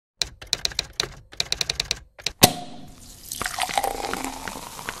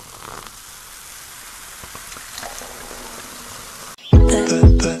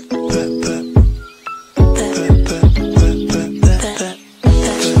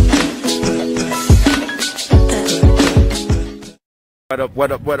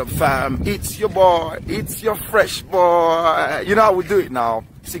What up, fam? It's your boy, it's your fresh boy. You know how we do it now.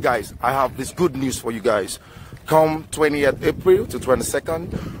 See, guys, I have this good news for you guys. Come 20th April to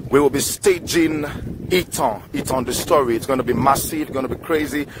 22nd, we will be staging iTANthestory. It's going to be massive, it's going to be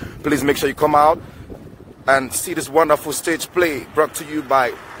crazy. Please make sure you come out and see this wonderful stage play brought to you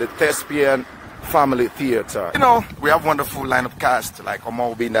by the Thespian Family Theater. You know, we have wonderful lineup cast like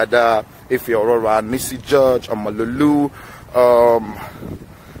Omar Binada, Ife Aurora, Missy Judge, Amalulu,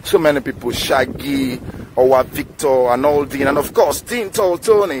 so many people, Shaggy, Owa Victor, and Aldine, and of course, Dean told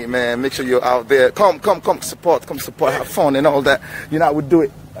Tony, man, make sure you're out there. Come support, have fun and all that. You know how we do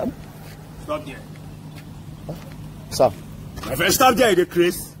it. Stop there. Stop. My friend, stop there,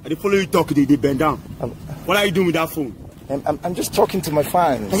 Chris. I follow you talk, they bend down. What are you doing with that phone? I'm just talking to my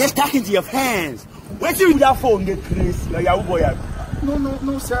fans. I'm just talking to your fans. What's you with that phone, Chris? You're a Yahoo boy.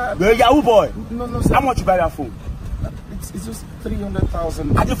 No, sir. You're a Yahoo boy. No, sir. How much you buy that phone? It's just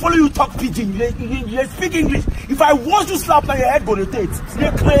 300,000. I follow you talk pidgin. You speak English. If I want to slap on your head, go to Tate.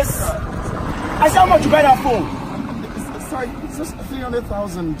 You're Chris. I said, how much you buy that phone? Sorry, it's just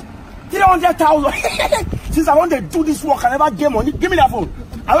 300,000. 300,000. Since I want to do this work, I never get money. Give me that phone.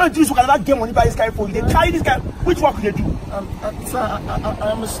 I want to do this work, I never get money by this kind of phone. They carry this guy. Which work do they do? Sir,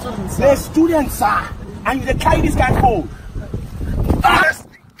 I am a student, sir. They're students, sir. And they carry this kind of phone.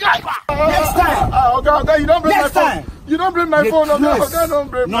 Next time. Okay, you don't bring Next my time. phone. You don't bring my phone. God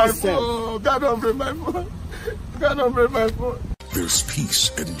don't bring my Nonsense. phone. God don't bring my phone. God don't bring my phone. There's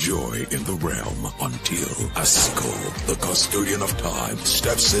peace and joy in the realm until Asiko, the custodian of time,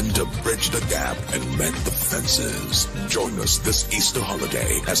 steps in to bridge the gap and mend the fences. Join us this Easter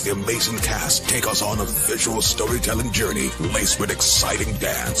holiday as the amazing cast take us on a visual storytelling journey laced with exciting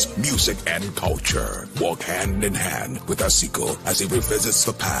dance, music, and culture. Walk hand in hand with Asiko as he revisits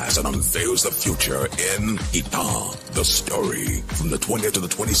the past and unveils the future in iTANthestory from the 20th to the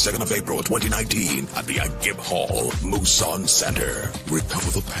 22nd of April 2019 at the Agip Hall, Musan Center.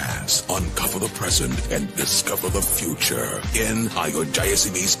 Recover the past, uncover the present, and discover the future in Ayo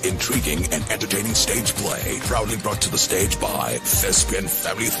Jayasimi's intriguing and entertaining stage play, proudly brought to the stage by Thespian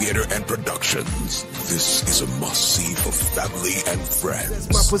Family Theater and Productions. This is a must-see for family and friends.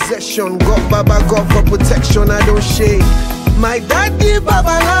 My possession, got Baba, got for protection, I don't shake. My daddy,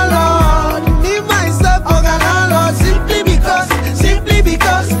 Baba, la la.